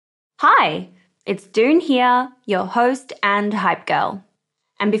Hi, it's Doone here, your host and hype girl.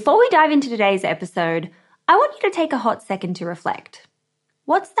 And before we dive into today's episode, I want you to take a hot second to reflect.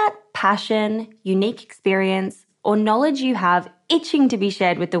 What's that passion, unique experience, or knowledge you have itching to be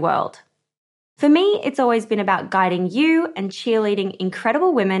shared with the world? For me, it's always been about guiding you and cheerleading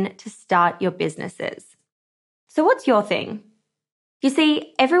incredible women to start your businesses. So what's your thing? You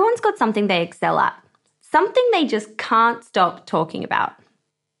see, everyone's got something they excel at, something they just can't stop talking about.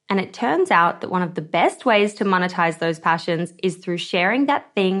 And it turns out that one of the best ways to monetize those passions is through sharing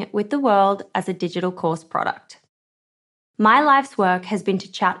that thing with the world as a digital course product. My life's work has been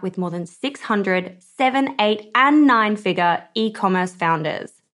to chat with more than 600 7, 8, and 9-figure e-commerce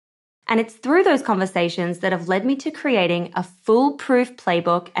founders. And it's through those conversations that have led me to creating a foolproof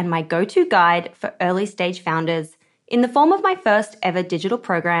playbook and my go-to guide for early-stage founders in the form of my first ever digital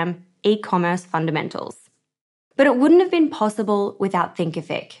program, E-commerce Fundamentals. But it wouldn't have been possible without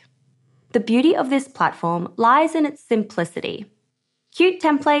Thinkific. The beauty of this platform lies in its simplicity. Cute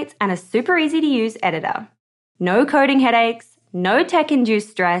templates and a super easy to use editor. No coding headaches, no tech-induced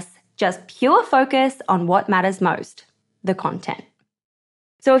stress, just pure focus on what matters most, the content.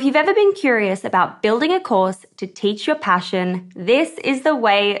 So if you've ever been curious about building a course to teach your passion, this is the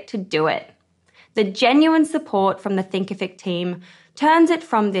way to do it. The genuine support from the Thinkific team turns it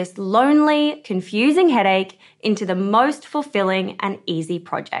from this lonely, confusing headache into the most fulfilling and easy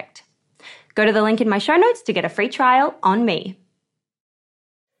project. Go to the link in my show notes to get a free trial on me.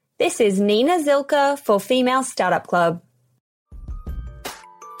 This is Nina Zilka for Female Startup Club.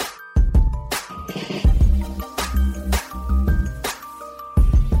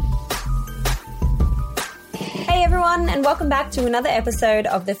 Hey everyone, and welcome back to another episode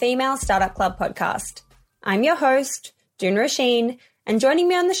of the Female Startup Club podcast. I'm your host, Doone Rasheen, and joining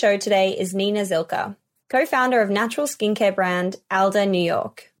me on the show today is Nina Zilka, co-founder of natural skincare brand Alder New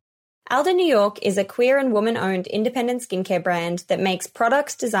York. Alder New York is a queer and woman-owned independent skincare brand that makes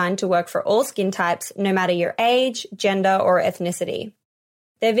products designed to work for all skin types, no matter your age, gender, or ethnicity.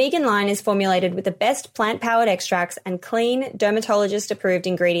 Their vegan line is formulated with the best plant-powered extracts and clean, dermatologist-approved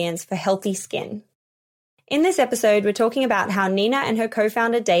ingredients for healthy skin. In this episode, we're talking about how Nina and her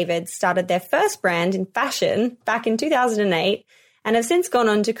co-founder David started their first brand in fashion back in 2008 and have since gone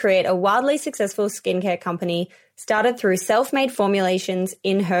on to create a wildly successful skincare company started through self-made formulations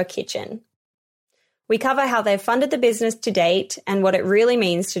in her kitchen. We cover how they've funded the business to date and what it really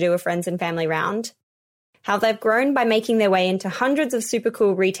means to do a friends and family round, how they've grown by making their way into hundreds of super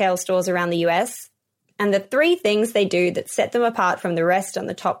cool retail stores around the US, and the 3 things they do that set them apart from the rest on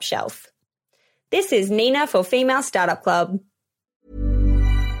the top shelf. This is Nina for Female Startup Club.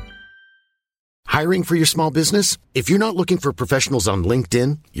 Hiring for your small business? If you're not looking for professionals on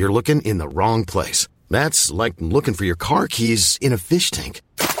LinkedIn, you're looking in the wrong place. That's like looking for your car keys in a fish tank.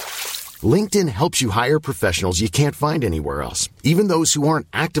 LinkedIn helps you hire professionals you can't find anywhere else, even those who aren't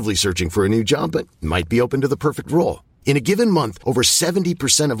actively searching for a new job but might be open to the perfect role. In a given month, over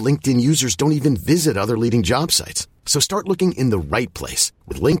 70% of LinkedIn users don't even visit other leading job sites. So start looking in the right place.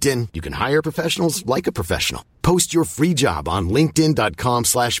 With LinkedIn, you can hire professionals like a professional. Post your free job on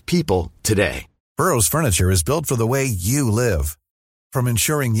linkedin.com/people today. Burrow's furniture is built for the way you live. From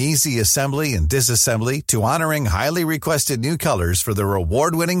ensuring easy assembly and disassembly to honoring highly requested new colors for their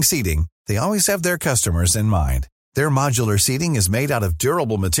award-winning seating, they always have their customers in mind. Their modular seating is made out of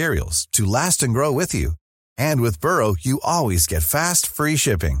durable materials to last and grow with you. And with Burrow, you always get fast, free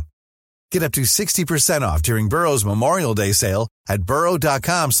shipping. Get up to 60% off during Burrow's Memorial Day sale at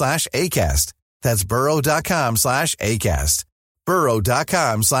burrow.com/ACAST. That's burrow.com/ACAST.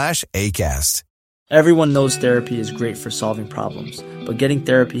 burrow.com/ACAST. Everyone knows therapy is great for solving problems, but getting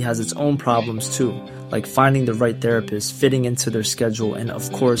therapy has its own problems too, like finding the right therapist, fitting into their schedule, and of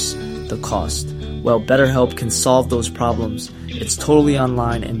course, the cost. Well, BetterHelp can solve those problems. It's totally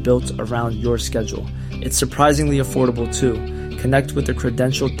online and built around your schedule. It's surprisingly affordable too. Connect with a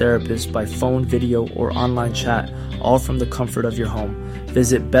credentialed therapist by phone, video, or online chat, all from the comfort of your home.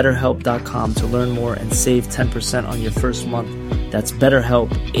 Visit BetterHelp.com to learn more and save 10% on your first month. That's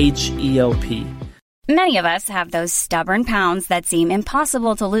BetterHelp, H-E-L-P. Many of us have those stubborn pounds that seem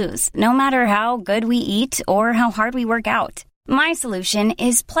impossible to lose, no matter how good we eat or how hard we work out. My solution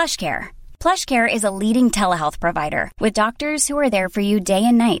is PlushCare. PlushCare is a leading telehealth provider with doctors who are there for you day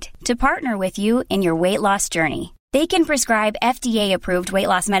and night to partner with you in your weight loss journey. They can prescribe FDA-approved weight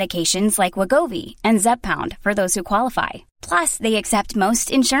loss medications like Wegovy and Zepbound for those who qualify. Plus, they accept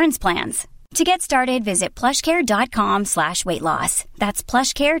most insurance plans. To get started, visit plushcare.com/weightloss. That's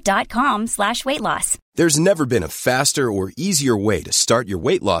plushcare.com/weightloss. There's never been a faster or easier way to start your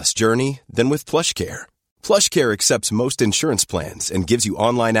weight loss journey than with PlushCare. PlushCare accepts most insurance plans and gives you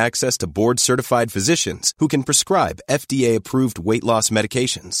online access to board-certified physicians who can prescribe FDA-approved weight loss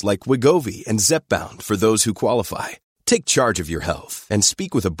medications like Wegovy and Zepbound for those who qualify. Take charge of your health and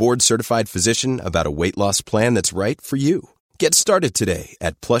speak with a board-certified physician about a weight loss plan that's right for you. Get started today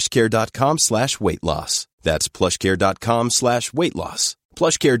at plushcare.com/weight loss. That's plushcare.com/weight loss.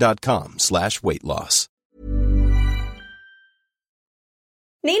 plushcare.com/weight loss.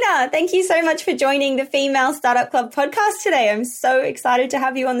 Nina, thank you so much for joining the Female Startup Club podcast today. I'm so excited to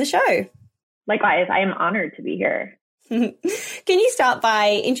have you on the show. Likewise, I am honored to be here. Can you start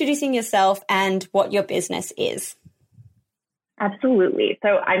by introducing yourself and what your business is? Absolutely.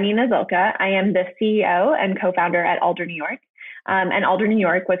 So I'm Nina Zilka. I am the CEO and co-founder at Alder, New York. And Alder, New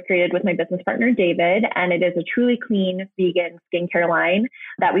York was created with my business partner, David, and it is a truly clean vegan skincare line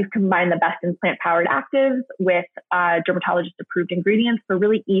that we've combined the best in plant-powered actives with dermatologist-approved ingredients for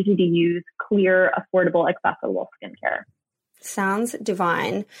really easy to use, clear, affordable, accessible skincare. Sounds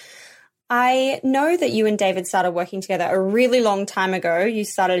divine. I know that you and David started working together a really long time ago. You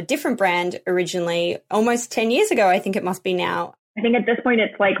started a different brand originally, almost 10 years ago, I think it must be now. I think at this point,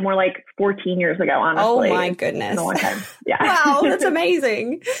 it's like more like 14 years ago, honestly. Oh my goodness. It's a long time. Yeah. Wow, that's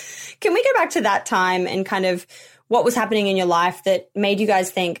amazing. Can we go back to that time and kind of what was happening in your life that made you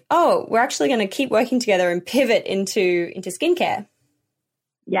guys think, oh, we're actually going to keep working together and pivot into skincare?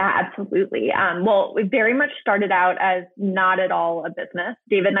 Yeah, absolutely. Well, we very much started out as not at all a business.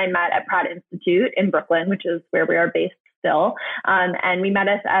 David and I met at Pratt Institute in Brooklyn, which is where we are based still. And we met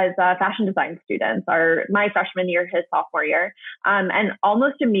us as fashion design students, my freshman year, his sophomore year. And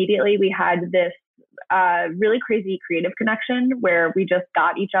almost immediately we had this really crazy creative connection where we just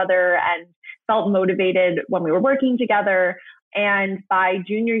got each other and felt motivated when we were working together. And by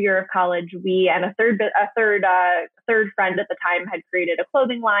junior year of college, we and a third friend at the time had created a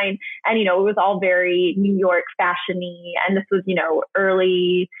clothing line. And, it was all very New York fashion-y. And this was,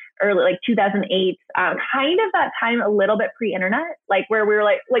 early like 2008, kind of that time, a little bit pre-internet, like where we were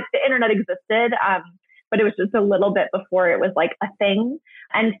like the internet existed, but it was just a little bit before it was like a thing.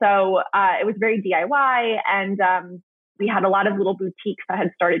 And so it was very DIY, and we had a lot of little boutiques that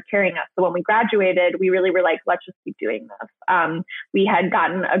had started carrying us. So when we graduated, we really were like, let's just keep doing this. We had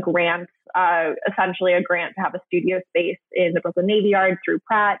gotten a grant, essentially a grant to have a studio space in the Brooklyn Navy Yard through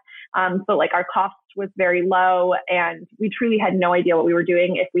Pratt. So like our cost was very low, and we truly had no idea what we were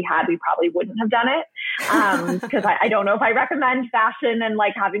doing. If we had, we probably wouldn't have done it. Because I don't know if I recommend fashion and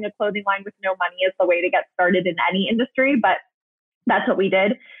like having a clothing line with no money is the way to get started in any industry, but that's what we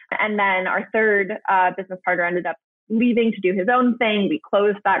did. And then our third business partner ended up leaving to do his own thing. We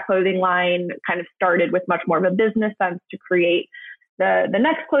closed that clothing line, kind of started with much more of a business sense to create the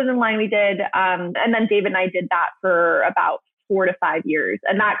next clothing line we did. And then David and I did that for about 4 to 5 years.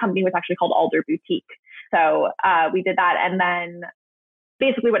 And that company was actually called Alder Boutique. So we did that. And then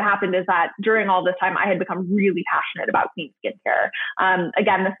basically what happened is that during all this time, I had become really passionate about clean skincare.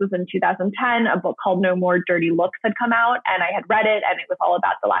 Again, this was in 2010, a book called No More Dirty Looks had come out, and I had read it, and it was all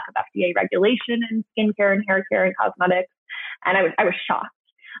about the lack of FDA regulation in skincare and hair care and cosmetics. And I was shocked.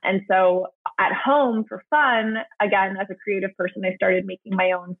 And so at home for fun, again, as a creative person, I started making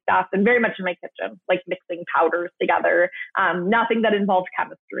my own stuff, and very much in my kitchen, like mixing powders together. Nothing that involved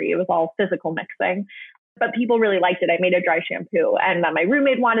chemistry. It was all physical mixing. But people really liked it. I made a dry shampoo, and then my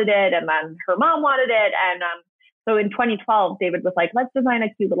roommate wanted it, and then her mom wanted it. And so in 2012, David was like, let's design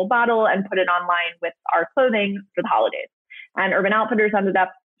a cute little bottle and put it online with our clothing for the holidays. And Urban Outfitters ended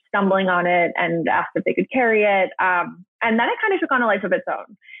up stumbling on it and asked if they could carry it. And then it kind of took on a life of its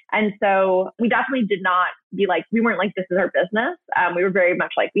own. And so we definitely did not be like, we weren't like, this is our business. We were very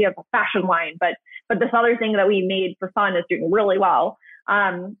much like, we have a fashion line, but this other thing that we made for fun is doing really well.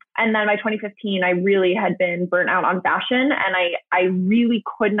 And then by 2015, I really had been burnt out on fashion, and I really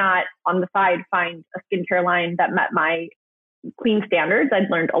could not on the side find a skincare line that met my clean standards.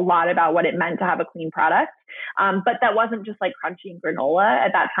 I'd learned a lot about what it meant to have a clean product. But that wasn't just like crunchy and granola.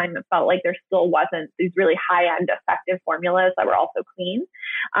 At that time, it felt like there still wasn't these really high-end effective formulas that were also clean.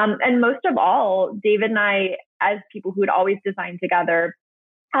 And most of all, David and I, as people who had always designed together,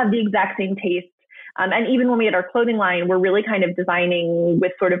 have the exact same taste. And even when we had our clothing line, we're really kind of designing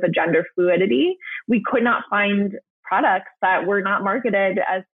with sort of a gender fluidity. We could not find products that were not marketed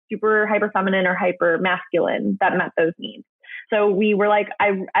as super hyper feminine or hyper masculine that met those needs. So we were like,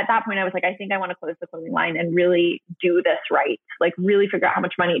 at that point, I was like, I think I want to close the clothing line and really do this right. Like really figure out how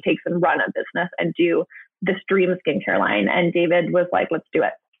much money it takes and run a business and do this dream skincare line. And David was like, let's do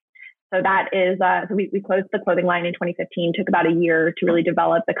it. So that is, so we closed the clothing line in 2015, took about a year to really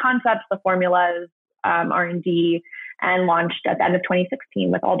develop the concepts, the formulas, R&D, and launched at the end of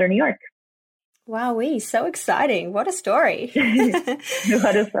 2016 with Alder, New York. Wowee, so exciting. What a story.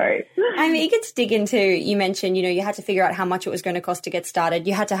 What a story. I'm eager to dig into, you mentioned, you had to figure out how much it was going to cost to get started.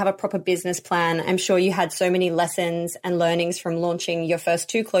 You had to have a proper business plan. I'm sure you had so many lessons and learnings from launching your first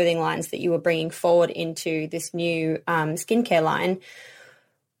 2 clothing lines that you were bringing forward into this new skincare line.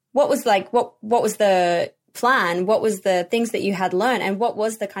 What was the plan? What was the things that you had learned? And what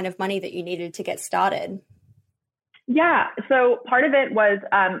was the kind of money that you needed to get started? Yeah. So part of it was,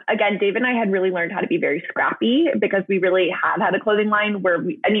 again, Dave and I had really learned how to be very scrappy because we really had a clothing line where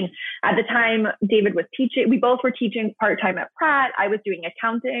at the time David was teaching, we both were teaching part-time at Pratt. I was doing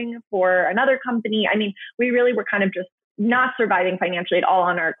accounting for another company. We really were kind of just not surviving financially at all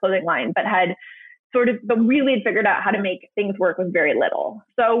on our clothing line, but really had figured out how to make things work with very little.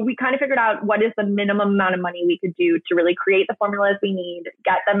 So we kind of figured out what is the minimum amount of money we could do to really create the formulas we need,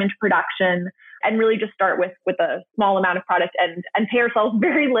 get them into production, and really just start with a small amount of product and pay ourselves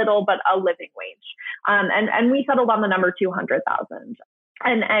very little, but a living wage. And we settled on the number 200,000.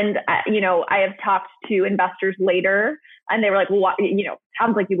 And I have talked to investors later and they were like, well,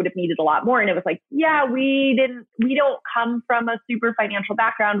 sounds like you would have needed a lot more. And it was like, yeah, we don't come from a super financial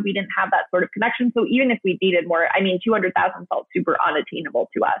background. We didn't have that sort of connection. So even if we needed more, 200,000 felt super unattainable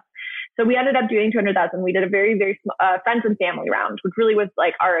to us. So we ended up doing 200,000. We did a very, very friends and family round, which really was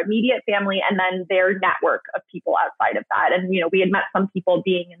like our immediate family and then their network of people outside of that. And, we had met some people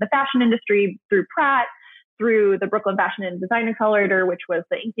being in the fashion industry through Pratt, through the Brooklyn Fashion and Design Accelerator, which was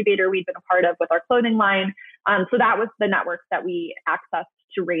the incubator we'd been a part of with our clothing line. So that was the network that we accessed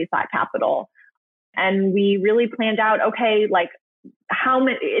to raise that capital. And we really planned out, okay, like how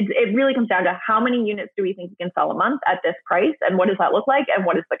many, it really comes down to how many units do we think we can sell a month at this price? And what does that look like? And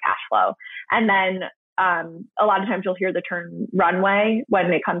what is the cash flow? And then a lot of times you'll hear the term runway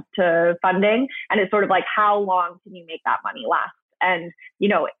when it comes to funding. And it's sort of like, how long can you make that money last? And,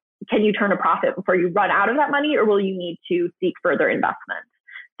 can you turn a profit before you run out of that money, or will you need to seek further investment?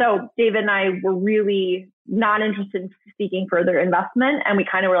 So David and I were really not interested in seeking further investment. And we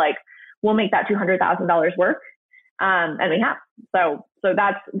kind of were like, we'll make that $200,000 work. And we have. So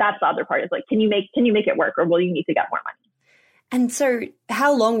that's the other part is like, can you make it work, or will you need to get more money? And so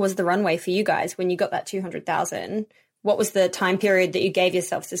how long was the runway for you guys when you got that 200,000? What was the time period that you gave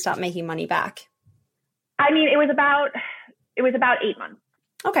yourselves to start making money back? It was about 8 months.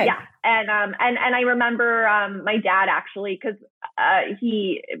 Okay. Yeah. And I remember, my dad actually, cause,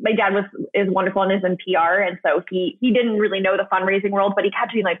 my dad is wonderful and is in PR. And so he didn't really know the fundraising world, but he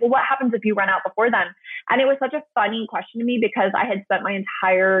kept being like, well, what happens if you run out before then? And it was such a funny question to me because I had spent my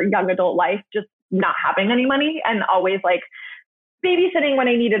entire young adult life just not having any money and always like babysitting when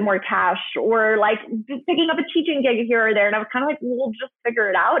I needed more cash or like just picking up a teaching gig here or there. And I was kind of like, we'll just figure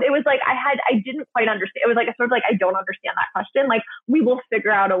it out. It was like, I didn't quite understand. It was like, a sort of like, I don't understand that question. Like we will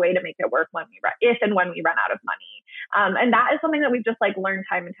figure out a way to make it work if and when we run out of money. And that is something that we've just like learned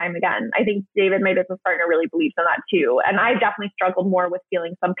time and time again. I think David, my business partner, really believes in that too. And I've definitely struggled more with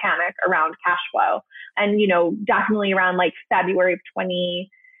feeling some panic around cash flow and, definitely around like February of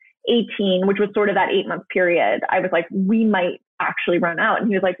 2018, which was sort of that 8-month period. I was like, we might actually run out. And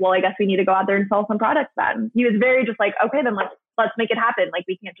he was like, well, I guess we need to go out there and sell some products then. He was very just like, okay, then let's make it happen. Like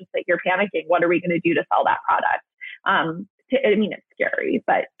we can't just sit here panicking. What are we going to do to sell that product? It's scary,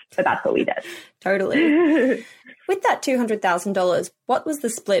 but that's what we did. Totally. With that $200,000, what was the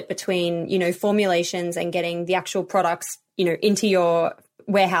split between, formulations and getting the actual products, into your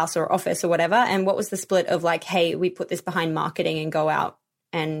warehouse or office or whatever? And what was the split of like, hey, we put this behind marketing and go out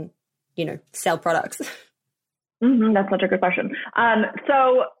and, sell products? That's such a good question.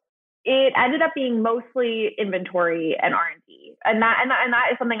 So it ended up being mostly inventory and R&D. And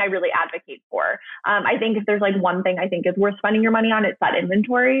that is something I really advocate for. I think if there's like one thing I think is worth spending your money on, it's that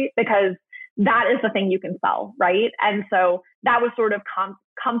inventory, because that is the thing you can sell, right? And so that was sort of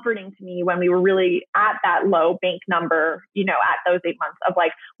comforting to me when we were really at that low bank number, at those 8 months of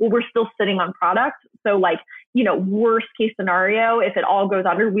like, well, we're still sitting on product. So like, worst case scenario, if it all goes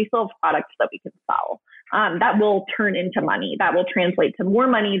under, we still have products that we can sell. That will turn into money. That will translate to more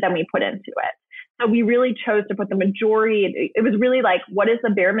money than we put into it. So we really chose to put the majority. It was really like, what is the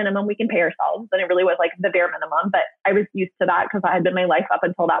bare minimum we can pay ourselves? And it really was like the bare minimum. But I was used to that because I had been my life up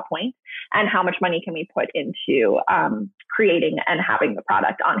until that point. And how much money can we put into creating and having the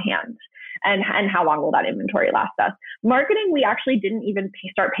product on hand? And how long will that inventory last us? Marketing, we actually didn't even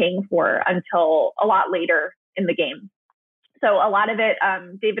start paying for until a lot later in the game. So a lot of it,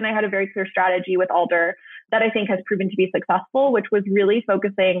 Dave and I had a very clear strategy with Alder that I think has proven to be successful, which was really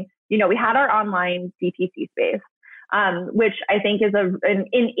focusing, we had our online DTC space, which I think is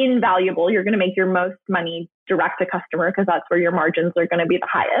invaluable. You're going to make your most money direct to customer because that's where your margins are going to be the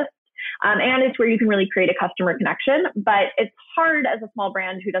highest. And it's where you can really create a customer connection. But it's hard as a small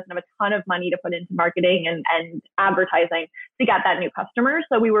brand who doesn't have a ton of money to put into marketing and advertising to get that new customer.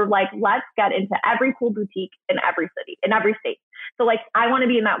 So we were like, let's get into every cool boutique in every city, in every state. So like, I want to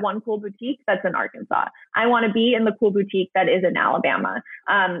be in that one cool boutique that's in Arkansas. I want to be in the cool boutique that is in Alabama.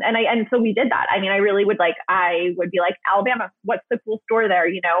 And so we did that. I mean, I really would I would be like, Alabama, what's the cool store there?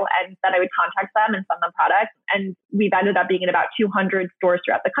 And then I would contact them and send them products. And we've ended up being in about 200 stores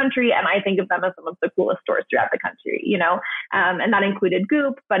throughout the country. And I think of them as some of the coolest stores throughout the country, and that included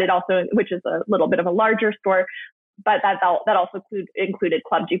Goop, but it also, which is a little bit of a larger store. But that also included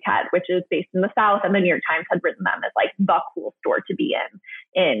Club Duquette, which is based in the South, and the New York Times had written them as like the cool store to be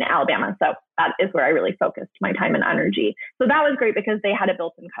in Alabama. So that is where I really focused my time and energy. So that was great because they had a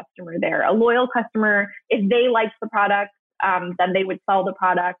built-in customer there, a loyal customer. If they liked the product, then they would sell the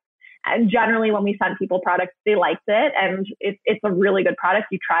product. And generally, when we send people products, they liked it. And it's a really good product.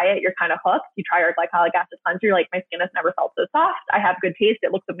 You try it, you're kind of hooked. You try our glycolic acid cleanser, you're like, my skin has never felt so soft. I have good taste.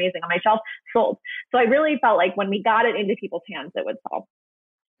 It looks amazing on my shelf. Sold. So I really felt like when we got it into people's hands, it would sell.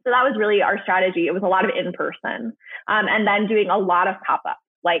 So that was really our strategy. It was a lot of in-person, and then doing a lot of pop-ups,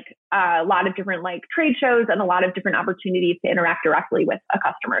 like a lot of different like trade shows and a lot of different opportunities to interact directly with a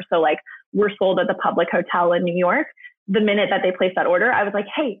customer. So like we're sold at the Public Hotel in New York. The minute that they placed that order, I was like,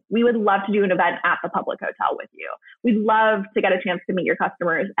 hey, we would love to do an event at the Public Hotel with you. We'd love to get a chance to meet your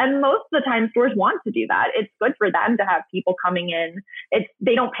customers. And most of the time stores want to do that. It's good for them to have people coming in.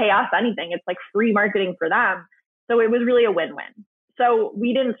 They don't pay us anything. It's like free marketing for them. So it was really a win-win. So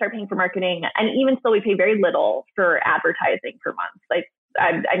we didn't start paying for marketing. And even still, we pay very little for advertising per month. Like,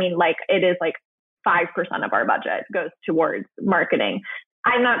 I mean, like it is like 5% of our budget goes towards marketing.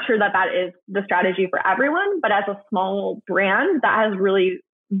 I'm not sure that is the strategy for everyone, but as a small brand, that has really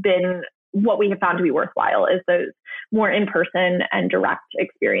been what we have found to be worthwhile, is those more in-person and direct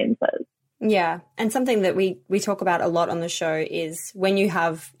experiences. Yeah. And something that we talk about a lot on the show is when you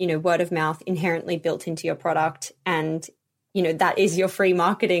have, word of mouth inherently built into your product, and, that is your free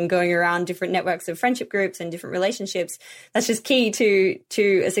marketing going around different networks of friendship groups and different relationships. That's just key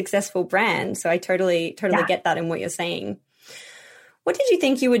to a successful brand. So I totally get that in what you're saying. What did you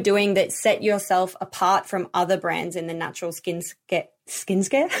think you were doing that set yourself apart from other brands in the natural skincare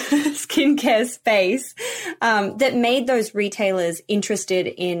space that made those retailers interested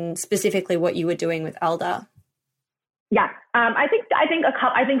in specifically what you were doing with Alder? Yeah, I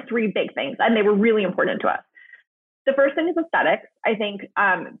think three big things, and they were really important to us. The first thing is aesthetics. I think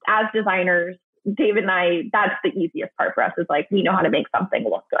as designers, David and I, that's the easiest part for us, is like, we know how to make something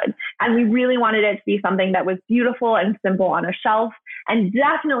look good. And we really wanted it to be something that was beautiful and simple on a shelf. And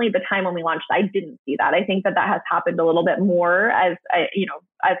definitely the time when we launched, I didn't see that. I think that has happened a little bit more as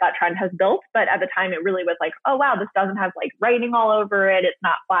that trend has built. But at the time, it really was like, oh, wow, this doesn't have like writing all over it. It's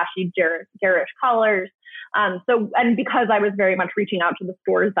not flashy, garish colors. And because I was very much reaching out to the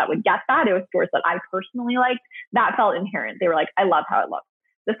stores that would get that, it was stores that I personally liked, that felt inherent. They were like, I love how it looks.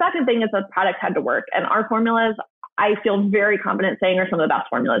 The second thing is the product had to work, and our formulas, I feel very confident saying, are some of the best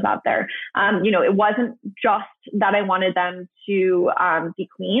formulas out there. It wasn't just that I wanted them to be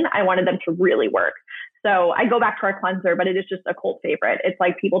clean. I wanted them to really work. So I go back to our cleanser, but it is just a cult favorite. It's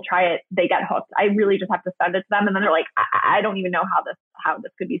like people try it, they get hooked. I really just have to send it to them, and then they're like, I don't even know how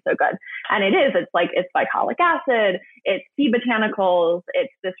this could be so good. And it is. It's like, it's glycolic acid, it's sea botanicals,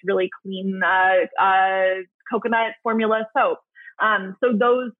 it's this really clean coconut formula soap. So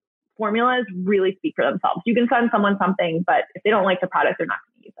those formulas really speak for themselves. You can send someone something, but if they don't like the product, they're not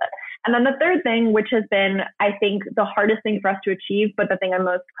going to use it. And then the third thing, which has been, I think, the hardest thing for us to achieve, but the thing I'm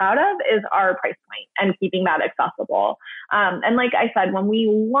most proud of, is our price point and keeping that accessible. And like I said, when we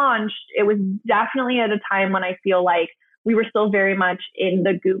launched, it was definitely at a time when I feel like we were still very much in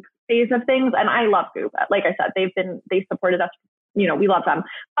the Goop phase of things. And I love Goop. Like I said, they supported us, we love them,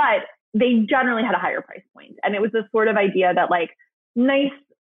 but they generally had a higher price point. And it was this sort of idea that like nice,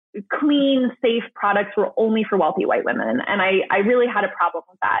 clean, safe products were only for wealthy white women. And I really had a problem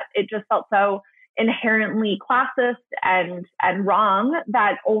with that. It just felt so inherently classist and wrong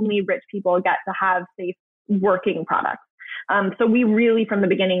that only rich people get to have safe working products. So we really, from the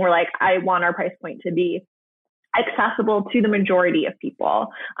beginning, were like, I want our price point to be accessible to the majority of people.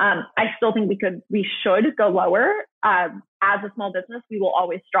 I still think we should go lower. As a small business, we will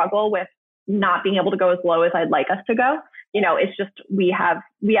always struggle with not being able to go as low as I'd like us to go. It's just, we have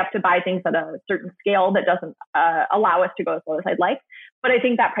to buy things at a certain scale that doesn't allow us to go as low as I'd like. But I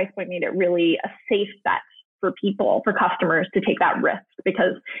think that price point made it really a safe bet for people, for customers to take that risk,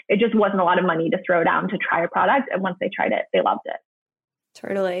 because it just wasn't a lot of money to throw down to try a product. And once they tried it, they loved it.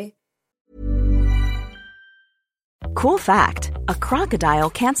 Totally. Cool fact, a crocodile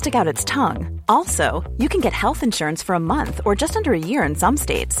can't stick out its tongue. Also, you can get health insurance for a month or just under a year in some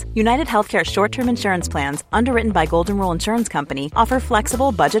states. United Healthcare short-term insurance plans, underwritten by Golden Rule Insurance Company, offer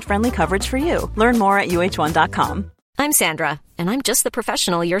flexible, budget-friendly coverage for you. Learn more at uh1.com. I'm Sandra, and I'm just the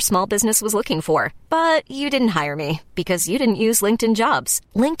professional your small business was looking for. But you didn't hire me because you didn't use LinkedIn Jobs.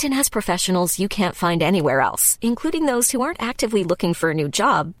 LinkedIn has professionals you can't find anywhere else, including those who aren't actively looking for a new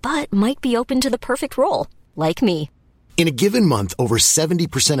job, but might be open to the perfect role, like me. In a given month, over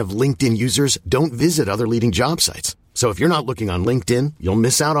 70% of LinkedIn users don't visit other leading job sites. So if you're not looking on LinkedIn, you'll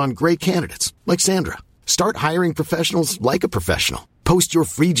miss out on great candidates like Sandra. Start hiring professionals like a professional. Post your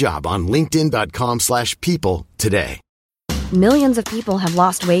free job on linkedin.com/people today. Millions of people have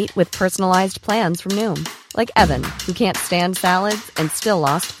lost weight with personalized plans from Noom. Like Evan, who can't stand salads and still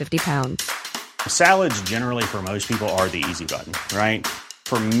lost 50 pounds. Salads generally for most people are the easy button, right?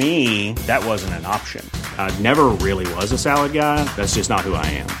 For me, that wasn't an option. I never really was a salad guy. That's just not who I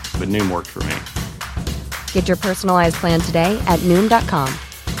am. But Noom worked for me. Get your personalized plan today at Noom.com.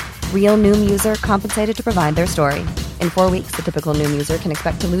 Real Noom user compensated to provide their story. In 4 weeks, the typical Noom user can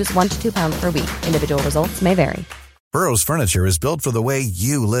expect to lose 1 to 2 pounds per week. Individual results may vary. Burrow's furniture is built for the way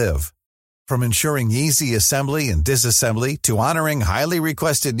you live. From ensuring easy assembly and disassembly to honoring highly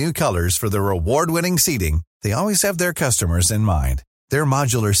requested new colors for their award-winning seating, they always have their customers in mind. Their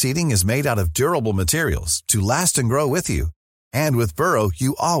modular seating is made out of durable materials to last and grow with you. And with Burrow,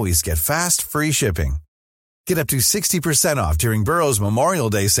 you always get fast, free shipping. Get up to 60% off during Burrow's Memorial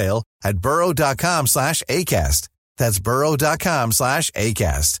Day sale at burrow.com/ACAST. That's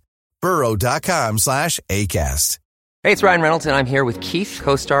burrow.com/ACAST. burrow.com/ACAST. Hey, it's Ryan Reynolds, and I'm here with Keith,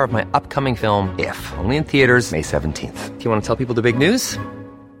 co-star of my upcoming film, If, only in theaters May 17th. Do you want to tell people the big news?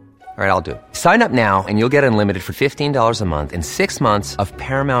 All right, I'll do it. Sign up now and you'll get unlimited for $15 a month and 6 months of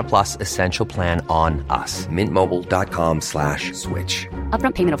Paramount Plus Essential Plan on us. Mintmobile.com/switch.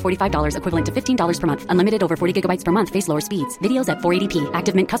 Upfront payment of $45 equivalent to $15 per month. Unlimited over 40 gigabytes per month. Face lower speeds. Videos at 480p.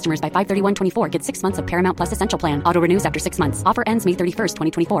 Active Mint customers by 531.24 get 6 months of Paramount Plus Essential Plan. Auto renews after 6 months. Offer ends May 31st,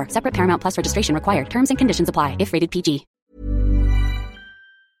 2024. Separate Paramount Plus registration required. Terms and conditions apply if rated PG.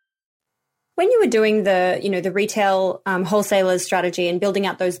 When you were doing the retail wholesalers strategy and building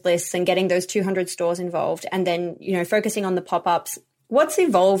out those lists and getting those 200 stores involved and then, focusing on the pop-ups, what's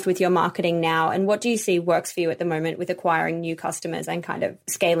evolved with your marketing now and what do you see works for you at the moment with acquiring new customers and kind of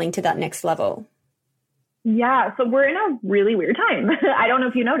scaling to that next level? Yeah, so we're in a really weird time. I don't know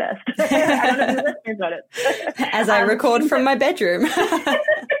if you noticed. I don't know if your listeners noticed. As I record from my bedroom.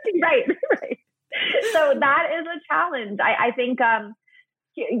 Right. So that is a challenge. I think,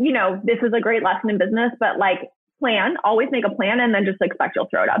 this is a great lesson in business, but always make a plan and then just expect you'll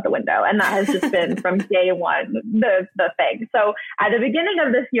throw it out the window. And that has just been from day one, the thing. So at the beginning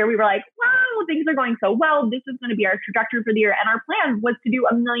of this year, we were like, wow, things are going so well. This is going to be our trajectory for the year. And our plan was to do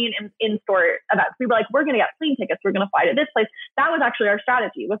 1 million in-store events. We were like, we're going to get plane tickets. We're going to fly to this place. That was actually our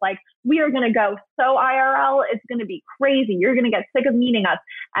strategy, was like, we are going to go so IRL. It's going to be crazy. You're going to get sick of meeting us.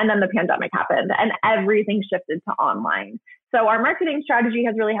 And then the pandemic happened and everything shifted to online. So our marketing strategy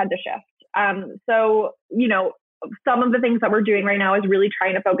has really had to shift. Some of the things that we're doing right now is really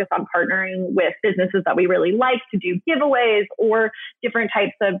trying to focus on partnering with businesses that we really like to do giveaways or different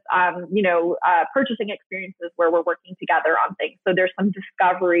types of, purchasing experiences where we're working together on things. So there's some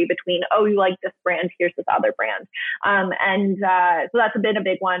discovery between, oh, you like this brand, here's this other brand. So that's been a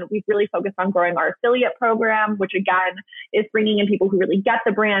big one. We've really focused on growing our affiliate program, which again is bringing in people who really get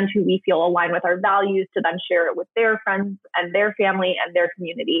the brand, who we feel align with our values, to then share it with their friends and their family and their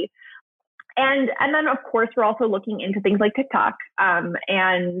community. And then, of course, we're also looking into things like TikTok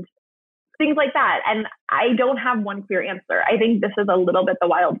and things like that. And I don't have one clear answer. I think this is a little bit the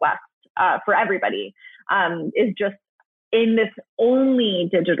Wild West for everybody, is just in this only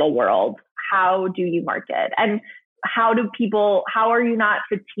digital world, how do you market? And how are you not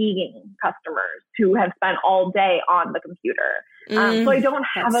fatiguing customers who have spent all day on the computer? So I don't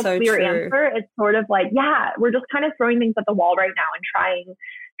have a clear answer. It's sort of like, we're just kind of throwing things at the wall right now and trying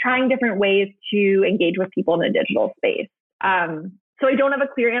different ways to engage with people in the digital space. So I don't have a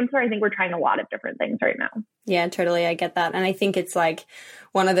clear answer. I think we're trying a lot of different things right now. Yeah, totally. I get that. And I think it's like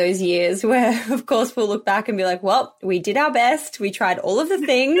one of those years where, of course, we'll look back and be like, well, we did our best. We tried all of the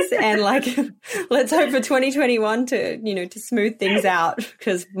things and let's hope for 2021 to smooth things out,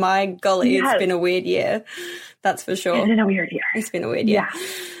 because my golly, It's been a weird year. That's for sure. It's been a weird year. It's been a weird year.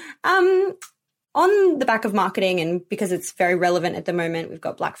 Yeah. On the back of marketing, and because it's very relevant at the moment, we've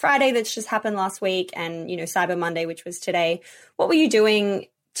got Black Friday that's just happened last week and, Cyber Monday, which was today. What were you doing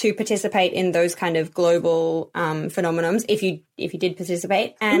to participate in those kind of global phenomenons, if you did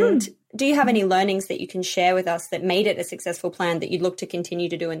participate? And do you have any learnings that you can share with us that made it a successful plan that you'd look to continue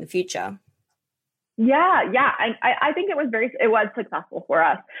to do in the future? Yeah. I think it was successful for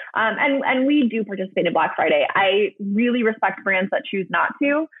us. And we do participate in Black Friday. I really respect brands that choose not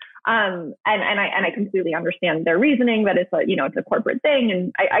to. And I completely understand their reasoning that it's a corporate thing.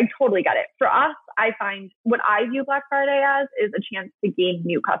 And I totally get it. For us, I find what I view Black Friday as is a chance to gain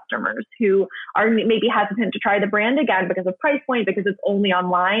new customers who are maybe hesitant to try the brand again because of price point, because it's only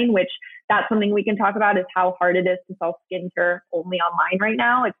online, which that's something we can talk about, is how hard it is to sell skincare only online right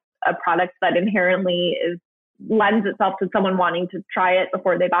now. It's a product that inherently lends itself to someone wanting to try it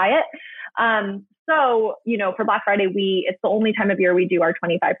before they buy it. So, for Black Friday, it's the only time of year we do our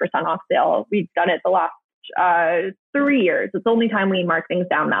 25% off sale. We've done it the last 3 years. It's the only time we mark things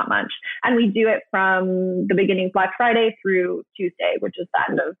down that much. And we do it from the beginning of Black Friday through Tuesday, which is the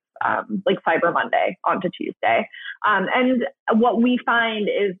end of Cyber Monday onto Tuesday. And what we find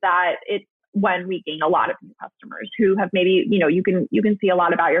is that it's when we gain a lot of new customers who have maybe, you can see a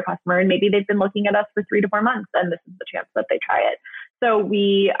lot about your customer and maybe they've been looking at us for 3 to 4 months and this is the chance that they try it. So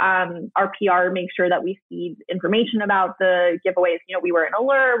we, our PR makes sure that we feed information about the giveaways. We were in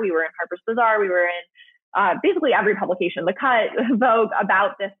Alder, we were in Harper's Bazaar, we were in basically every publication, The Cut, Vogue,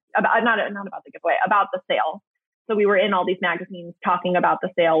 about not about the giveaway, about the sale. So we were in all these magazines talking about the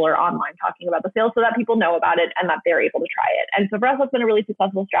sale or online talking about the sale so that people know about it and that they're able to try it. And so for us, that's been a really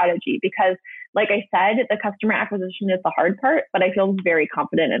successful strategy because, like I said, the customer acquisition is the hard part, but I feel very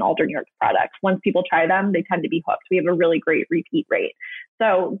confident in Alder New York's products. Once people try them, they tend to be hooked. We have a really great repeat rate.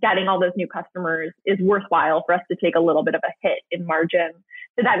 So getting all those new customers is worthwhile for us to take a little bit of a hit in margin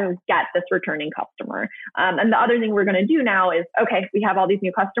to then get this returning customer. And the other thing we're going to do now is, okay, we have all these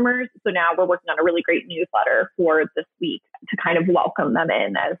new customers. So now we're working on a really great newsletter for this week to kind of welcome them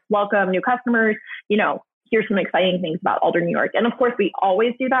in as welcome new customers. Here's some exciting things about Alder New York. And of course, we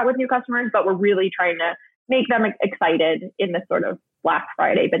always do that with new customers, but we're really trying to make them excited in this sort of Black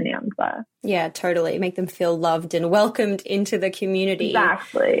Friday bonanza. Yeah, totally. Make them feel loved and welcomed into the community.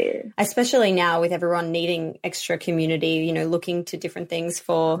 Exactly. Especially now with everyone needing extra community, looking to different things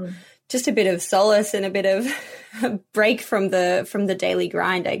for just a bit of solace and a bit of a break from the daily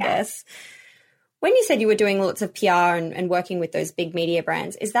grind, I guess. When you said you were doing lots of PR and working with those big media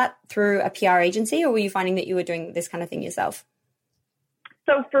brands, is that through a PR agency or were you finding that you were doing this kind of thing yourself?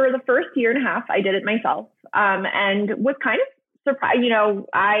 So for the first year and a half, I did it myself and was kind of surprised.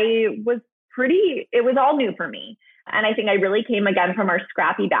 It was all new for me. And I think I really came again from our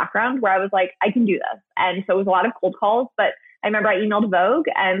scrappy background where I was like, I can do this. And so it was a lot of cold calls, but I remember I emailed Vogue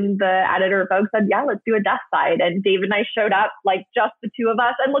and the editor of Vogue said, yeah, let's do a desk side. And David and I showed up, like just the two of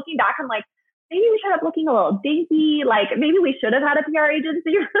us. And looking back, I'm like, maybe we showed up looking a little dinky. Like maybe we should have had a PR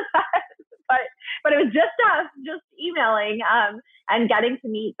agency for that. But it was just us, just emailing and getting to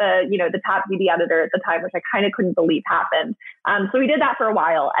meet the top beauty editor at the time, which I kind of couldn't believe happened. So we did that for a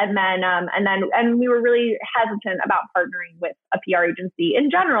while, and then we were really hesitant about partnering with a PR agency. In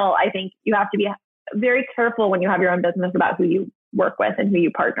general, I think you have to be very careful when you have your own business about who you work with and who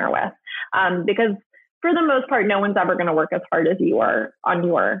you partner with, because for the most part, no one's ever going to work as hard as you are on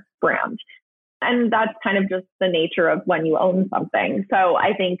your brand. And that's kind of just the nature of when you own something. So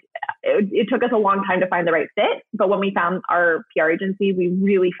I think it took us a long time to find the right fit. But when we found our PR agency, we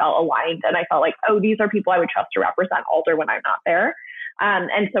really felt aligned. And I felt like, oh, these are people I would trust to represent Alder when I'm not there.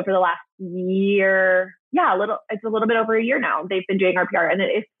 And so for the last year, it's a little bit over a year now, they've been doing our PR. And it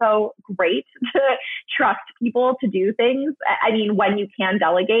is so great to trust people to do things. I mean, when you can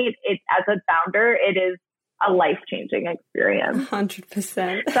delegate, as a founder, it is a life-changing experience.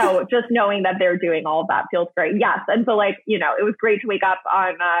 100%. So just knowing that they're doing all of that feels great. Yes. And so it was great to wake up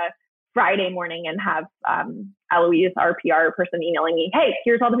on Friday morning and have Eloise, our PR person, emailing me, hey,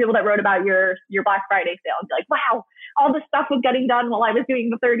 here's all the people that wrote about your Black Friday sale. And be like, wow, all this stuff was getting done while I was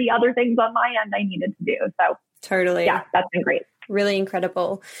doing the 30 other things on my end I needed to do. So totally. Yeah, that's been great. Really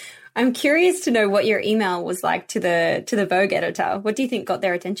incredible. I'm curious to know what your email was like to the Vogue editor. What do you think got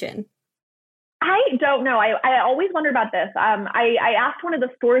their attention? I don't know. I always wonder about this. I asked one of the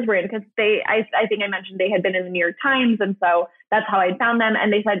stores we're in because I think I mentioned they had been in the New York Times. And so that's how I found them.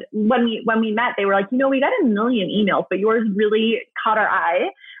 And they said, when we met, they were like, we got 1 million emails, but yours really caught our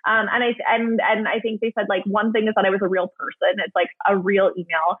eye. And I think they said like, one thing is that I was a real person. It's like a real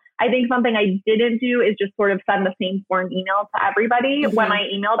email. I think something I didn't do is just sort of send the same form email to everybody. Mm-hmm. When I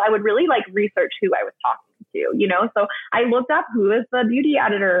emailed, I would really like research who I was talking to, you know? So I looked up who is the beauty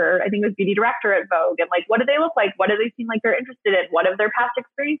editor, or I think it was beauty director at Vogue, and like, what do they look like? What do they seem like they're interested in? What have their past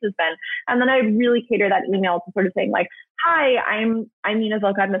experiences been? And then I really cater that email to sort of saying like, hi, I'm Nina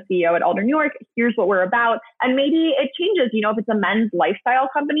Zilka, I'm the CEO at Alder New York. Here's what we're about. And maybe it changes, you know, if it's a men's lifestyle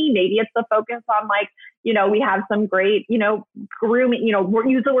company, maybe it's the focus on like, you know, we have some great, you know, grooming, you know,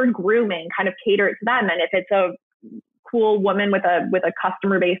 use the word grooming, kind of cater it to them. And if it's a cool woman with a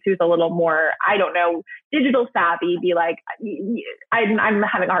customer base who's a little more, I don't know, digital savvy, be like, I'm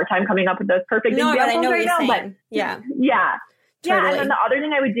having a hard time coming up with those perfect examples I know right now. but yeah. Yeah. And then the other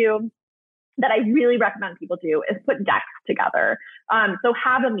thing I would do that I really recommend people do is put decks together. So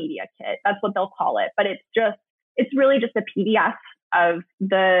have a media kit. That's what they'll call it. But it's really just a PDF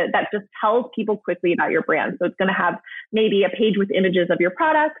that just tells people quickly about your brand. So it's going to have maybe a page with images of your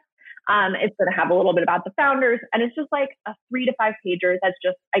products. It's going to have a little bit about the founders, and it's just like a 3 to 5 pager. That's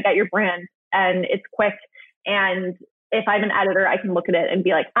just, I got your brand, and it's quick. And if I'm an editor, I can look at it and be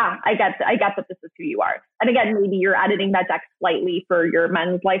like, I get that this is who you are. And again, maybe you're editing that deck slightly for your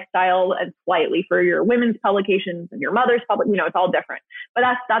men's lifestyle and slightly for your women's publications and your mother's public, you know, it's all different. But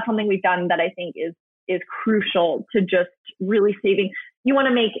that's something we've done that I think is crucial to just really saving. You want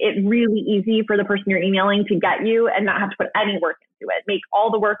to make it really easy for the person you're emailing to get you and not have to put any work into it. Make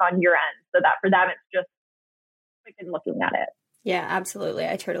all the work on your end so that for them, it's just quick and looking at it. Yeah, absolutely.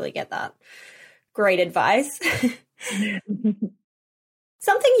 I totally get that. Great advice.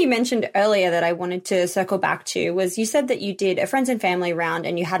 Something you mentioned earlier that I wanted to circle back to was you said that you did a friends and family round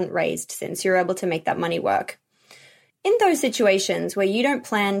and you hadn't raised since you were able to make that money work. In those situations where you don't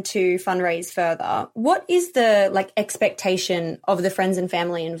plan to fundraise further, what is the expectation of the friends and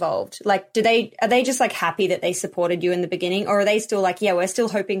family involved? Like, are they just happy that they supported you in the beginning, or are they still like, yeah, we're still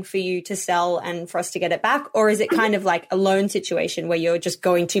hoping for you to sell and for us to get it back? Or is it kind of like a loan situation where you're just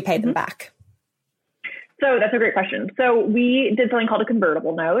going to pay them back? So that's a great question. So we did something called a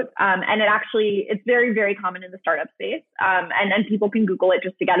convertible note. And it's very, very common in the startup space. And people can Google it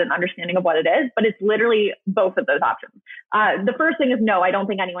just to get an understanding of what it is, but it's literally both of those options. The first thing is, no, I don't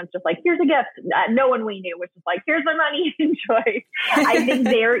think anyone's just like, here's a gift. No one we knew was just like, here's my money, enjoy. I think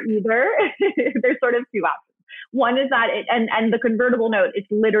there's sort of two options. One is that and the convertible note, it's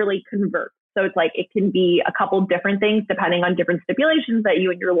literally convert. So it's like, it can be a couple different things depending on different stipulations that you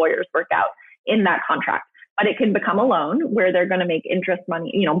and your lawyers work out in that contract. But it can become a loan where they're going to make interest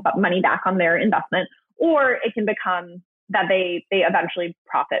money, money back on their investment, or it can become that they eventually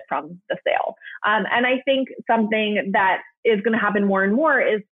profit from the sale. And I think something that is going to happen more and more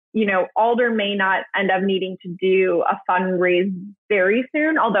is, Alder may not end up needing to do a fundraise very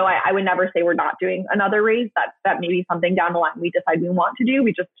soon, although I would never say we're not doing another raise. That may be something down the line we decide we want to do.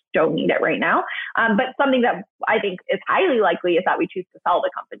 We just don't need it right now. But something that I think is highly likely is that we choose to sell the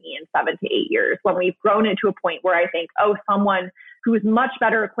company in 7 to 8 years when we've grown into a point where I think, someone who is much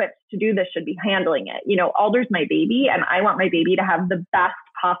better equipped to do this should be handling it. Alder's my baby, and I want my baby to have the best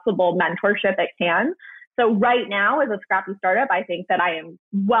possible mentorship it can. So right now, as a scrappy startup, I think that I am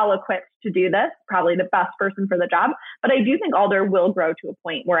well equipped to do this, probably the best person for the job. But I do think Alder will grow to a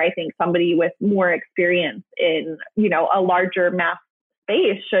point where I think somebody with more experience in, a larger mass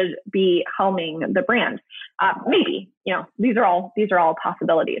space should be helming the brand. Maybe, these are all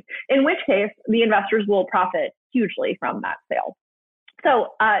possibilities, in which case the investors will profit hugely from that sale. So,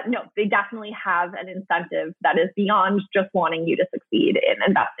 no, they definitely have an incentive that is beyond just wanting you to succeed in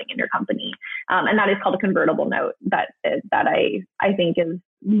investing in your company. And that is called a convertible note that I think is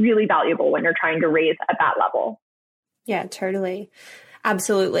really valuable when you're trying to raise at that level. Yeah, totally.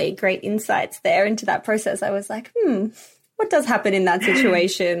 Absolutely. Great insights there into that process. I was like, what does happen in that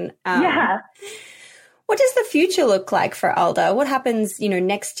situation? Yeah. What does the future look like for Alder? What happens,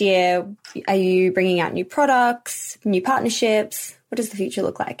 next year? Are you bringing out new products, new partnerships? What does the future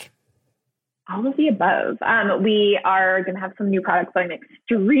look like? All of the above. We are going to have some new products that I'm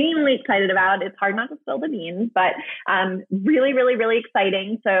extremely excited about. It's hard not to spill the beans, but really, really, really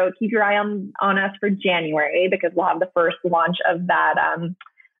exciting. So keep your eye on us for January, because we'll have the first launch of that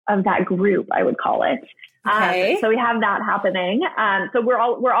group, I would call it. Okay. So we have that happening. So we're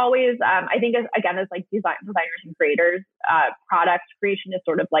always, I think as designers and creators, product creation is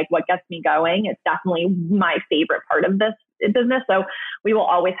sort of like what gets me going. It's definitely my favorite part of this business. So we will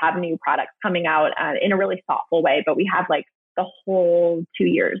always have new products coming out in a really thoughtful way, but we have the whole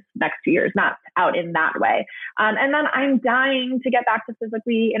next 2 years mapped out in that way. And then I'm dying to get back to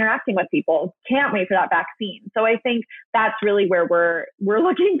physically interacting with people. Can't wait for that vaccine. So I think that's really where we're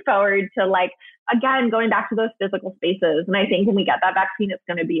looking forward to, again, going back to those physical spaces. And I think when we get that vaccine, it's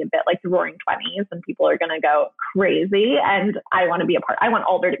going to be a bit like the Roaring 20s, and people are going to go crazy. And I want to be I want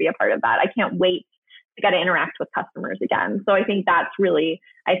Alder to be a part of that. I can't wait to get to interact with customers again. So I think that's really,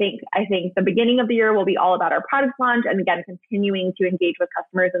 I think the beginning of the year will be all about our product launch and again, continuing to engage with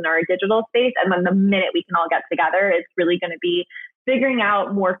customers in our digital space. And then the minute we can all get together, it's really going to be figuring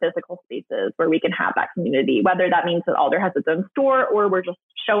out more physical spaces where we can have that community, whether that means that Alder has its own store or we're just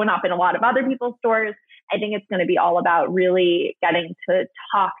showing up in a lot of other people's stores. I think it's going to be all about really getting to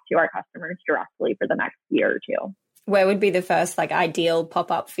talk to our customers directly for the next year or two. Where would be the first ideal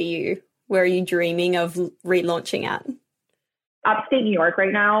pop-up for you? Where are you dreaming of relaunching at? Upstate New York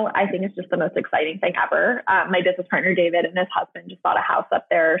right now, I think it's just the most exciting thing ever. My business partner, David, and his husband just bought a house up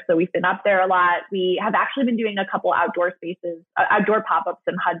there. So we've been up there a lot. We have actually been doing a couple outdoor spaces, outdoor pop-ups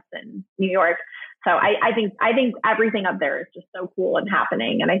in Hudson, New York. So I think everything up there is just so cool and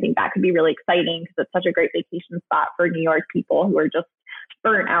happening. And I think that could be really exciting because it's such a great vacation spot for New York people who are just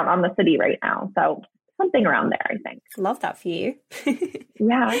burnt out on the city right now. So something around there, I think. Love that for you.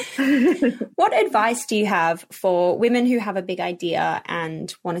 Yeah. What advice do you have for women who have a big idea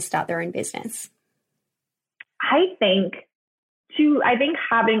and want to start their own business? I think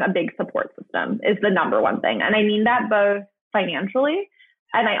having a big support system is the number one thing. And I mean that both financially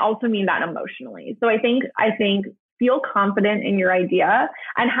and I also mean that emotionally. So I think feel confident in your idea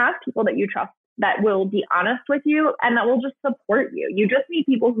and have people that you trust that will be honest with you and that will just support you. You just need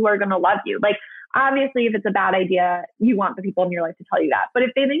people who are going to love you. Like, obviously, if it's a bad idea, you want the people in your life to tell you that. But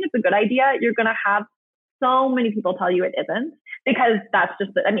if they think it's a good idea, you're going to have so many people tell you it isn't, because that's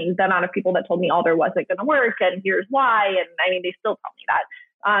just, the amount of people that told me Alder wasn't going to work and here's why. And they still tell me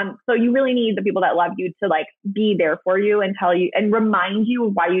that. So you really need the people that love you to be there for you and tell you and remind you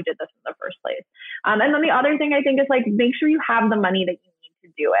of why you did this in the first place. And then the other thing I think is make sure you have the money that you need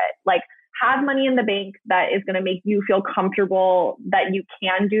to do it. Have money in the bank that is going to make you feel comfortable that you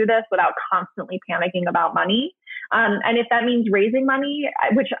can do this without constantly panicking about money. And if that means raising money,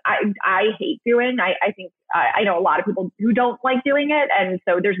 which I hate doing, I know a lot of people who don't like doing it. And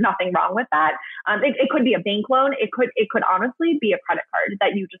so there's nothing wrong with that. It could be a bank loan. It could honestly be a credit card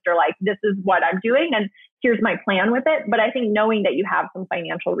that you just are like, this is what I'm doing and here's my plan with it. But I think knowing that you have some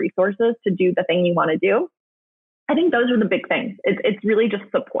financial resources to do the thing you want to do, I think those are the big things. It's really just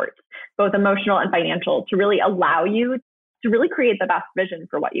support, both emotional and financial, to really allow you to really create the best vision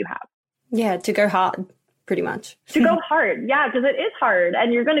for what you have. Yeah, to go hard, pretty much. To go hard. Yeah, because it is hard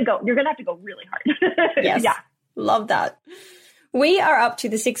and you're going to have to go really hard. Yes. Yeah. Love that. We are up to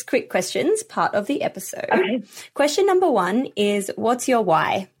the 6 quick questions part of the episode. Okay. Question number 1 is, what's your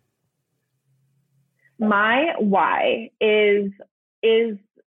why? My why is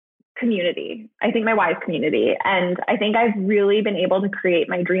community. I think my why is community. And I think I've really been able to create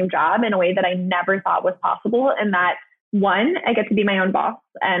my dream job in a way that I never thought was possible. And that, one, I get to be my own boss.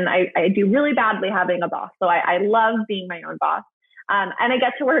 And I do really badly having a boss. So I love being my own boss. And I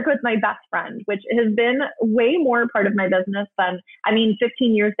get to work with my best friend, which has been way more part of my business than,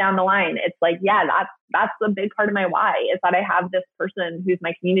 15 years down the line. It's that's a big part of my why, is that I have this person who's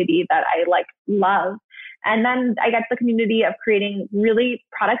my community that I love. And then I get the community of creating really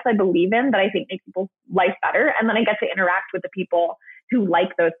products I believe in that I think make people's life better. And then I get to interact with the people who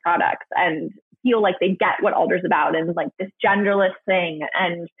like those products and feel like they get what Alder's about and this genderless thing.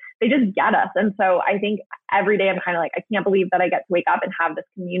 And they just get us. And so I think every day I'm kind of I can't believe that I get to wake up and have this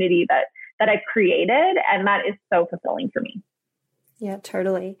community that I've created. And that is so fulfilling for me. Yeah,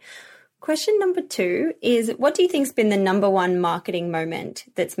 totally. Question number 2 is, what do you think's been the number 1 marketing moment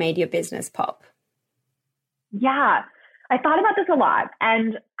that's made your business pop? Yeah, I thought about this a lot,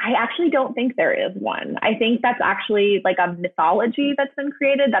 and I actually don't think there is one. I think that's actually a mythology that's been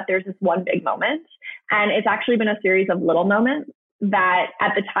created, that there's this one big moment, and it's actually been a series of little moments that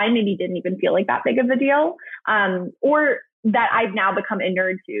at the time maybe didn't even feel like that big of a deal, or that I've now become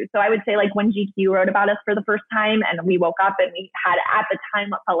inured to. So I would say when GQ wrote about us for the first time and we woke up and we had at the time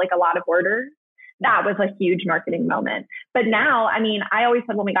what felt like a lot of orders, that was a huge marketing moment. But now, I always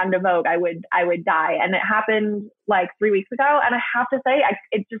said when we got into Vogue, I would die. And it happened 3 weeks ago. And I have to say,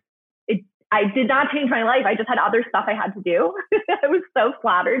 I did not change my life. I just had other stuff I had to do. I was so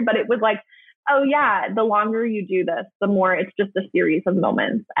flattered, but it was oh yeah, the longer you do this, the more it's just a series of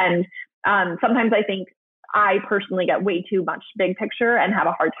moments. And sometimes I think I personally get way too much big picture and have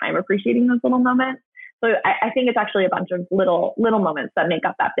a hard time appreciating those little moments. So I think it's actually a bunch of little moments that make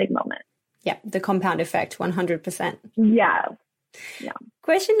up that big moment. Yeah, the compound effect, 100%. Yeah.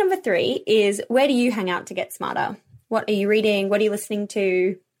 Question number 3 is, where do you hang out to get smarter? What are you reading? What are you listening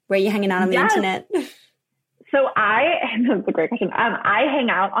to? Where are you hanging out on the internet? So that's a great question. I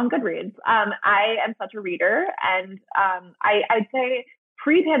hang out on Goodreads. I am such a reader, and I'd say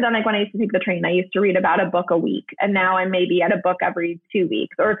pre-pandemic, when I used to take the train, I used to read about a book a week. And now I'm maybe at a book every 2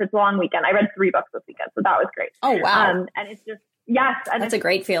 weeks, or if it's a long weekend. I read 3 books this weekend. So that was great. Oh, wow. And it's just, yes. And that's a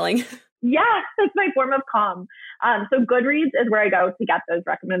great feeling. Yes, it's my form of calm. So Goodreads is where I go to get those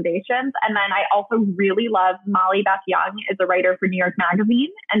recommendations. And then I also really love Molly Beth Young is a writer for New York Magazine.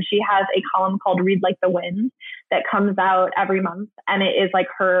 And she has a column called Read Like the Wind that comes out every month. And it is like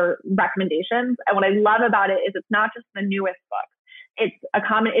her recommendations. And what I love about it is it's not just the newest book.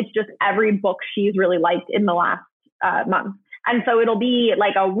 It's just every book she's really liked in the last month. And so it'll be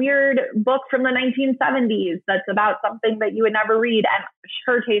like a weird book from the 1970s that's about something that you would never read. And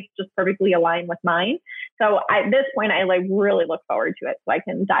her tastes just perfectly align with mine. So at this point, I like really look forward to it so I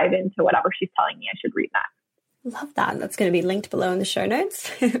can dive into whatever she's telling me I should read that. Love that. That's going to be linked below in the show notes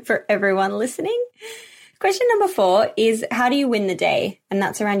for everyone listening. Question number 4 is, how do you win the day? And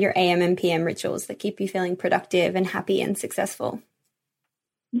that's around your AM and PM rituals that keep you feeling productive and happy and successful.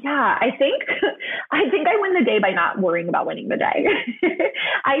 Yeah, I think I win the day by not worrying about winning the day.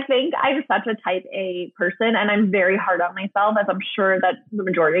 I think I'm such a type A person, and I'm very hard on myself, as I'm sure that the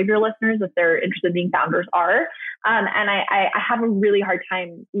majority of your listeners, if they're interested in being founders, are. And I have a really hard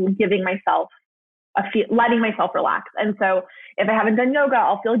time giving myself letting myself relax. And so if I haven't done yoga,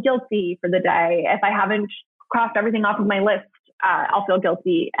 I'll feel guilty for the day. If I haven't crossed everything off of my list, I'll feel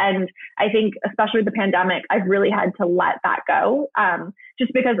guilty. And I think, especially the pandemic, I've really had to let that go.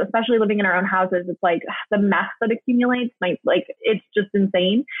 Just because, especially living in our own houses, it's like the mess that accumulates, it's just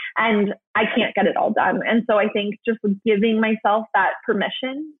insane. And I can't get it all done. And so I think just giving myself that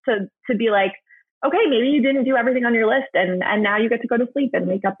permission to be like, okay, maybe you didn't do everything on your list, and now you get to go to sleep and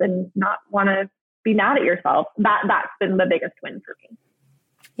wake up and not want to be mad at yourself. That's been the biggest win for me.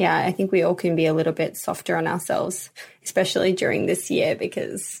 Yeah, I think we all can be a little bit softer on ourselves, especially during this year,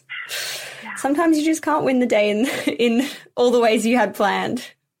 because sometimes you just can't win the day in all the ways you had planned.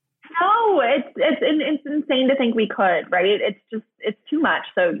 No, it's insane to think we could, right? It's too much.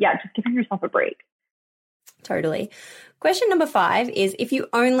 So yeah, just giving yourself a break. Totally. Question number 5 is, if you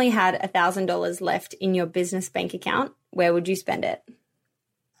only had $1,000 left in your business bank account, where would you spend it?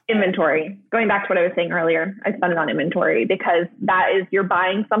 Inventory. Going back to what I was saying earlier, I spend it on inventory because that is, you're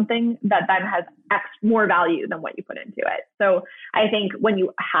buying something that then has more value than what you put into it. So I think when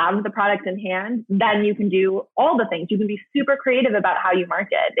you have the product in hand, then you can do all the things. You can be super creative about how you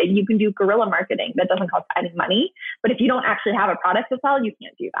market. You can do guerrilla marketing that doesn't cost any money. But if you don't actually have a product to sell, you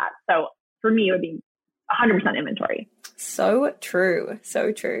can't do that. So for me, it would be 100% inventory. So true.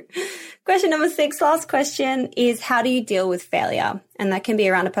 So true. Question number 6, last question, is, how do you deal with failure? And that can be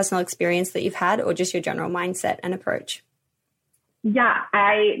around a personal experience that you've had or just your general mindset and approach. Yeah,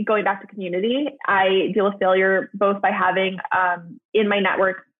 going back to community, I deal with failure both by having, in my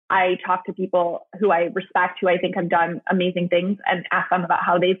network, I talk to people who I respect, who I think have done amazing things, and ask them about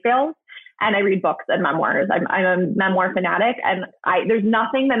how they failed. And I read books and memoirs. I'm a memoir fanatic, and there's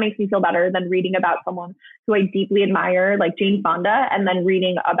nothing that makes me feel better than reading about someone who I deeply admire, like Jane Fonda, and then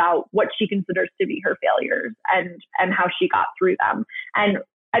reading about what she considers to be her failures and how she got through them. And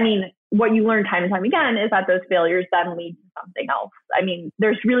I mean, what you learn time and time again is that those failures then lead to something else. I mean,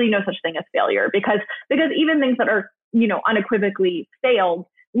 there's really no such thing as failure because even things that are, unequivocally failed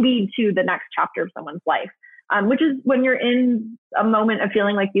lead to the next chapter of someone's life. Which is, when you're in a moment of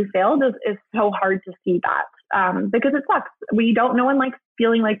feeling like you failed, is so hard to see that because it sucks. No one likes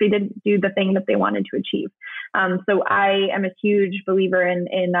feeling like they didn't do the thing that they wanted to achieve. So I am a huge believer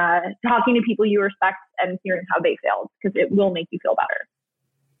in talking to people you respect and hearing how they failed, because it will make you feel better.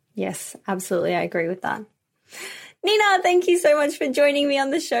 Yes, absolutely. I agree with that. Nina, thank you so much for joining me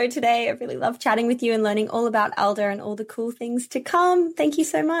on the show today. I really love chatting with you and learning all about Alder and all the cool things to come. Thank you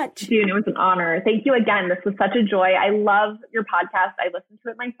so much. June, it was an honor. Thank you again. This was such a joy. I love your podcast. I listen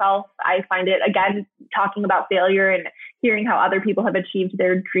to it myself. I find it, again, talking about failure and hearing how other people have achieved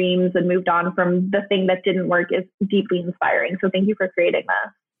their dreams and moved on from the thing that didn't work is deeply inspiring. So thank you for creating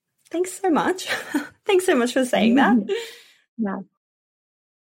this. Thanks so much. Thanks so much for saying that. Yeah.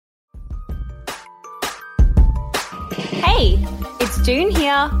 Hey, it's June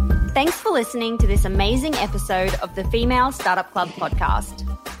here. Thanks for listening to this amazing episode of the Female Startup Club podcast.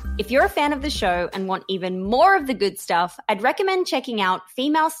 If you're a fan of the show and want even more of the good stuff, I'd recommend checking out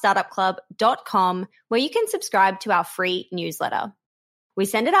femalestartupclub.com, where you can subscribe to our free newsletter. We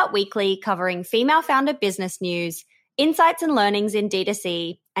send it out weekly, covering female founder business news, insights and learnings in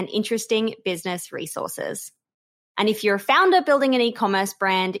D2C, and interesting business resources. And if you're a founder building an e-commerce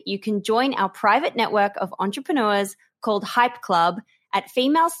brand, you can join our private network of entrepreneurs called Hype Club at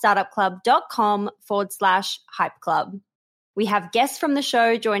femalestartupclub.com/Hype Club. We have guests from the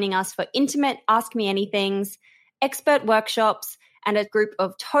show joining us for intimate Ask Me Anythings, expert workshops, and a group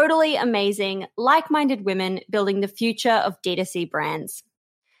of totally amazing, like-minded women building the future of D2C brands.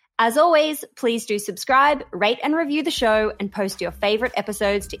 As always, please do subscribe, rate and review the show, and post your favorite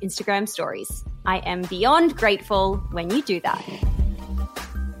episodes to Instagram stories. I am beyond grateful when you do that.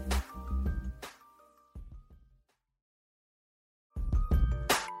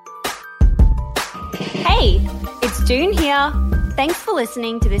 Hey, it's June here. Thanks for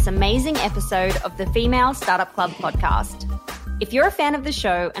listening to this amazing episode of the Female Startup Club podcast. If you're a fan of the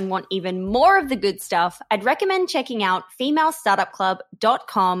show and want even more of the good stuff, I'd recommend checking out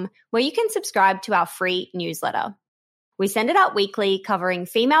femalestartupclub.com, where you can subscribe to our free newsletter. We send it out weekly, covering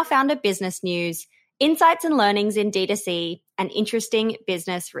female founder business news, insights and learnings in D2C, and interesting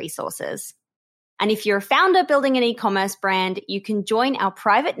business resources. And if you're a founder building an e-commerce brand, you can join our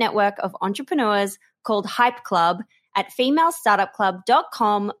private network of entrepreneurs called Hype Club at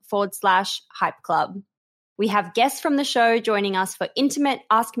femalestartupclub.com/Hype Club. We have guests from the show joining us for intimate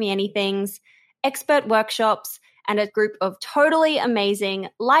Ask Me Anythings, expert workshops, and a group of totally amazing,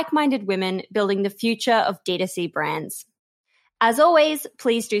 like-minded women building the future of D2C brands. As always,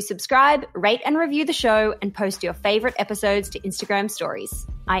 please do subscribe, rate and review the show, and post your favorite episodes to Instagram stories.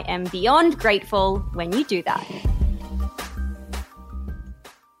 I am beyond grateful when you do that.